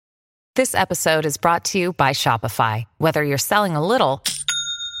This episode is brought to you by Shopify. Whether you're selling a little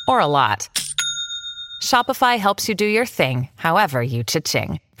or a lot, Shopify helps you do your thing, however you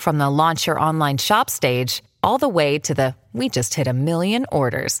cha-ching. From the launch your online shop stage, all the way to the we just hit 1 million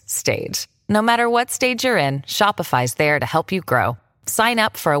orders stage. No matter what stage you're in, Shopify's there to help you grow. Sign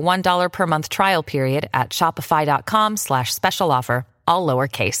up for a $1 per month trial period at shopify.com/special offer, all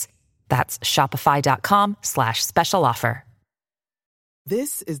lowercase. That's shopify.com/special offer.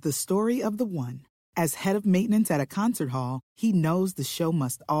 This is the story of the one. As head of maintenance at a concert hall, he knows the show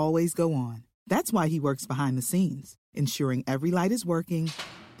must always go on. That's why he works behind the scenes, ensuring every light is working,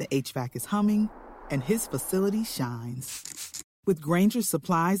 the HVAC is humming, and his facility shines. With Grainger's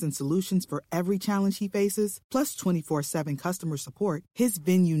supplies and solutions for every challenge he faces, plus 24/7 customer support, his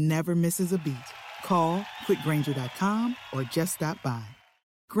venue never misses a beat. Call quickgrainger.com or just stop by.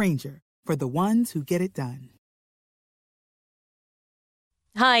 Grainger, for the ones who get it done.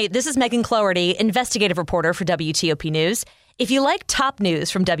 Hi, this is Megan Cloherty, investigative reporter for WTOP News. If you like top news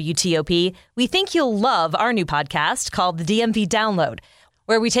from WTOP, we think you'll love our new podcast called The DMV Download,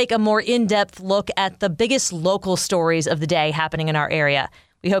 where we take a more in-depth look at the biggest local stories of the day happening in our area.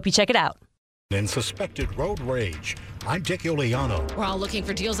 We hope you check it out. In suspected road rage, I'm Dick Iuliano. We're all looking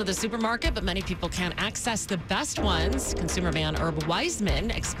for deals at the supermarket, but many people can't access the best ones. Consumer man Herb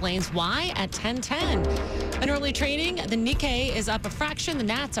Wiseman explains why at 10:10. In early trading, the Nikkei is up a fraction. The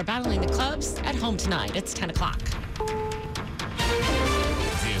Nats are battling the Cubs at home tonight. It's 10 o'clock.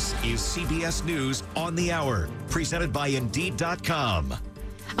 This is CBS News on the Hour, presented by Indeed.com.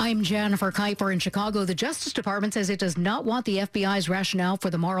 I'm Jennifer Kuiper in Chicago. The Justice Department says it does not want the FBI's rationale for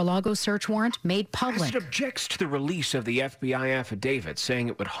the Mar-a-Lago search warrant made public. It objects to the release of the FBI affidavit, saying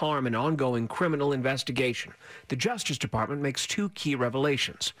it would harm an ongoing criminal investigation. The Justice Department makes two key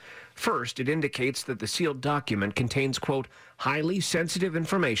revelations. First, it indicates that the sealed document contains, quote, highly sensitive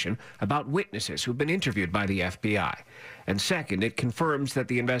information about witnesses who've been interviewed by the FBI. And second, it confirms that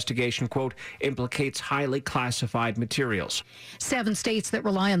the investigation, quote, implicates highly classified materials. 7 states that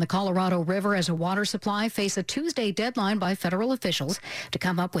rely on the Colorado River as a water supply face a Tuesday deadline by federal officials to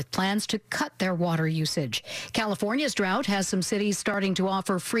come up with plans to cut their water usage. California's drought has some cities starting to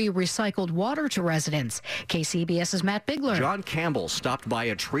offer free recycled water to residents. KCBS's Matt Bigler. John Campbell stopped by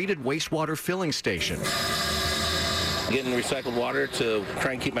a treated wastewater filling station. Getting recycled water to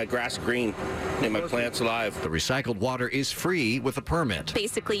try and keep my grass green and my plants alive. The recycled water is free with a permit.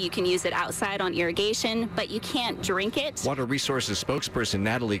 Basically, you can use it outside on irrigation, but you can't drink it. Water Resources spokesperson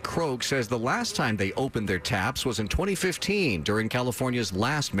Natalie Krogh says the last time they opened their taps was in 2015 during California's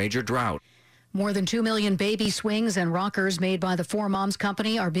last major drought. More than 2 million baby swings and rockers made by the Four Moms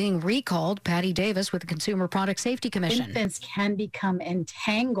Company are being recalled. Patty Davis with the Consumer Product Safety Commission. Infants can become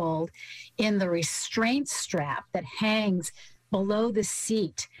entangled in the restraint strap that hangs below the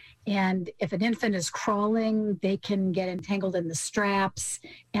seat. And if an infant is crawling, they can get entangled in the straps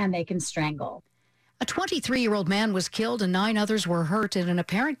and they can strangle. A 23-year-old man was killed and 9 others were hurt in an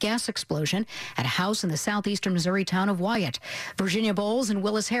apparent gas explosion at a house in the southeastern Missouri town of Wyatt. Virginia Bowles and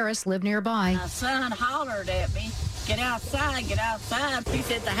Willis Harris live nearby. My son hollered at me, get outside, get outside. He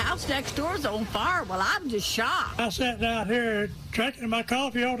said, the house next door is on fire. Well, I'm just shocked. I sat down here drinking my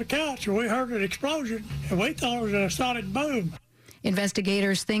coffee on the couch and we heard an explosion and we thought it was a solid boom.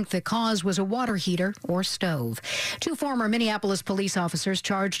 Investigators think the cause was a water heater or stove. 2 former Minneapolis police officers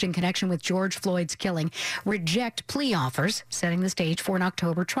charged in connection with George Floyd's killing reject plea offers, setting the stage for an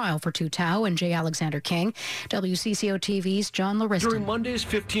October trial for Tu Tao and J. Alexander King. WCCO TV's John Lariston. During Monday's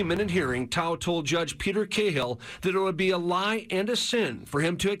 15-minute hearing, Tao told Judge Peter Cahill that it would be a lie and a sin for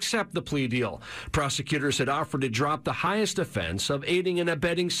him to accept the plea deal. Prosecutors had offered to drop the highest offense of aiding and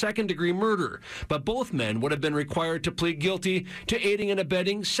abetting second-degree murder, but both men would have been required to plead guilty to aiding and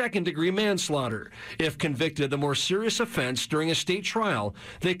abetting second-degree manslaughter. If convicted of the more serious offense during a state trial,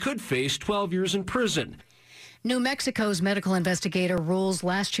 they could face 12 years in prison. New Mexico's medical investigator rules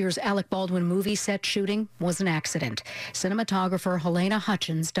last year's Alec Baldwin movie set shooting was an accident. Cinematographer Helena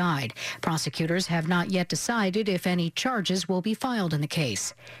Hutchins died. Prosecutors have not yet decided if any charges will be filed in the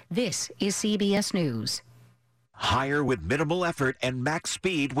case. This is CBS News. Hire with minimal effort and max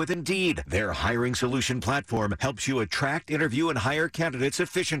speed with Indeed. Their hiring solution platform helps you attract, interview, and hire candidates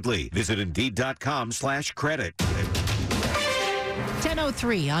efficiently. Visit Indeed.com/credit.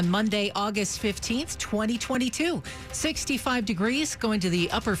 10:03 on Monday, August 15th, 2022. 65 degrees, going to the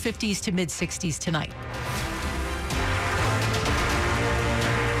upper 50s to mid 60s tonight.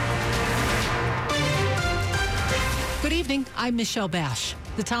 Good evening. I'm Michelle Bash.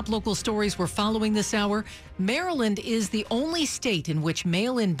 The top local stories we're following this hour. Maryland is the only state in which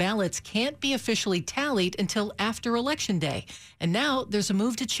mail-in ballots can't be officially tallied until after Election Day. And now there's a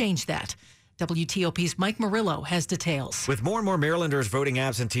move to change that. WTOP's Mike Murillo has details. With more and more Marylanders voting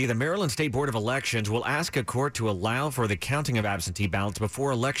absentee, the Maryland State Board of Elections will ask a court to allow for the counting of absentee ballots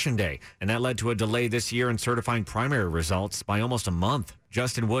before Election Day. And that led to a delay this year in certifying primary results by almost a month.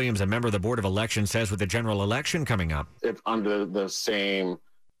 Justin Williams, a member of the Board of Elections, says with the general election coming up, if under the same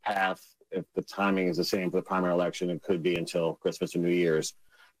path, if the timing is the same for the primary election, it could be until Christmas or New Year's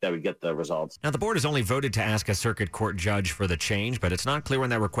that we get the results. Now, the board has only voted to ask a circuit court judge for the change, but it's not clear when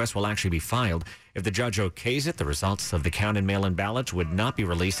that request will actually be filed. If the judge okays it, the results of the count in mail-in ballots would not be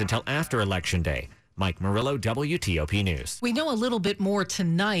released until after Election Day. Mike Murillo, WTOP News. We know a little bit more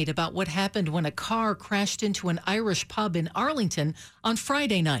tonight about what happened when a car crashed into an Irish pub in Arlington on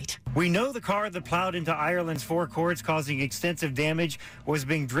Friday night. We know the car that plowed into Ireland's forecourts, causing extensive damage, was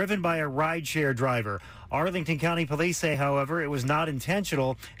being driven by a rideshare driver. Arlington County Police say, however, it was not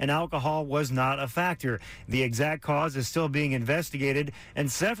intentional and alcohol was not a factor. The exact cause is still being investigated, and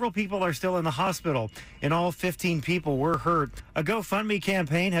several people are still in the hospital. In all, 15 people were hurt. A GoFundMe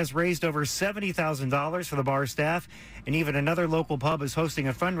campaign has raised over $70,000 for the bar staff, and even another local pub is hosting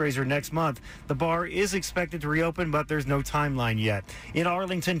a fundraiser next month. The bar is expected to reopen, but there's no timeline yet. In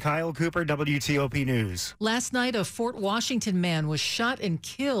Arlington, Kyle Cooper, WTOP News. Last night, a Fort Washington man was shot and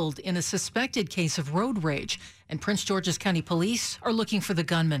killed in a suspected case of road rage, and Prince George's County Police are looking for the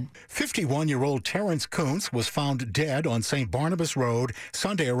gunman. 51-year-old Terrence Kuntz was found dead on St. Barnabas Road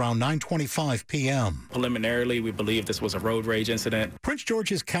Sunday around 9:25 p.m. Preliminarily, we believe this was a road rage incident. Prince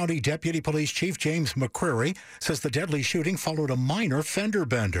George's County Deputy Police Chief James McCreary says the deadly shooting followed a minor fender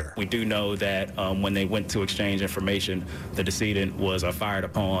bender. We do know that when they went to exchange information, the decedent was fired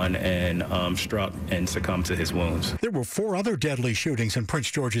upon and struck and succumbed to his wounds. There were 4 other deadly shootings in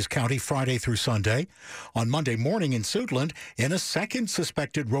Prince George's County Friday through Sunday. On Monday morning in Suitland, in a second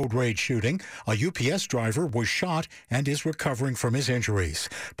suspected road rage shooting, a UPS driver was shot and is recovering from his injuries.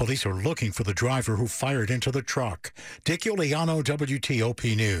 Police are looking for the driver who fired into the truck. Dick Iuliano,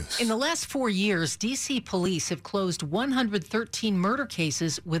 WTOP News. In the last 4 years, D.C. police have closed 113 murder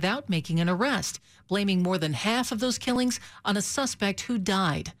cases without making an arrest, blaming more than half of those killings on a suspect who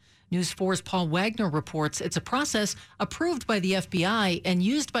died. News 4's Paul Wagner reports it's a process approved by the FBI and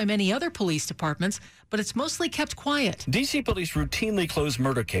used by many other police departments, but it's mostly kept quiet. D.C. police routinely close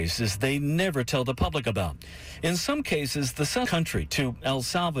murder cases they never tell the public about. In some cases, the country to El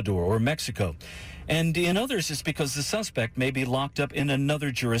Salvador or Mexico. And in others, it's because the suspect may be locked up in another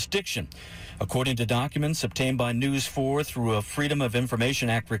jurisdiction. According to documents obtained by News 4 through a Freedom of Information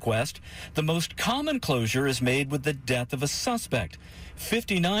Act request, the most common closure is made with the death of a suspect.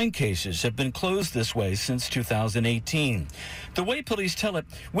 59 cases have been closed this way since 2018. The way police tell it,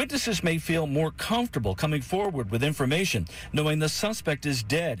 witnesses may feel more comfortable coming forward with information, knowing the suspect is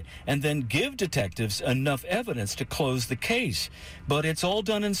dead, and then give detectives enough evidence to close the case. But it's all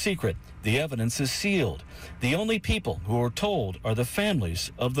done in secret. The evidence is sealed. The only people who are told are the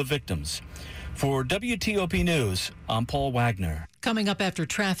families of the victims. For WTOP News, I'm Paul Wagner. Coming up after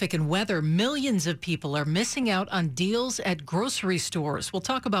traffic and weather, millions of people are missing out on deals at grocery stores. We'll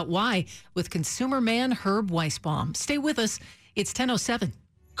talk about why with consumer man Herb Weisbaum. Stay with us. It's 10:07.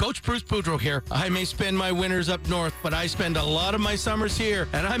 Coach Bruce Boudreau here. I may spend my winters up north, but I spend a lot of my summers here,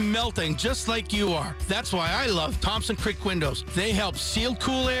 and I'm melting just like you are. That's why I love Thompson Creek Windows. They help seal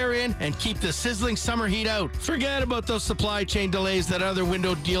cool air in and keep the sizzling summer heat out. Forget about those supply chain delays that other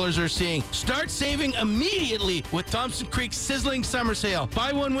window dealers are seeing. Start saving immediately with Thompson Creek's sizzling summer sale.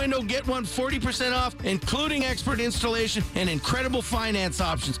 Buy one window, get one 40% off, including expert installation and incredible finance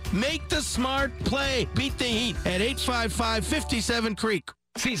options. Make the smart play. Beat the heat at 855-57 Creek.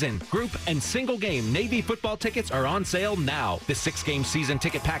 Season, group, and single game Navy football tickets are on sale now. The 6-game season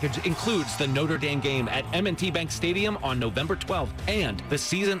ticket package includes the Notre Dame game at M&T Bank Stadium on November 12th and the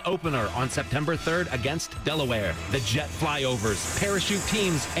season opener on September 3rd against Delaware. The jet flyovers, parachute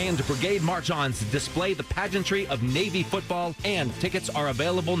teams, and brigade march-ons display the pageantry of Navy football, and tickets are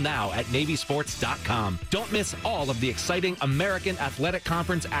available now at NavySports.com. Don't miss all of the exciting American Athletic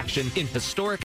Conference action in historic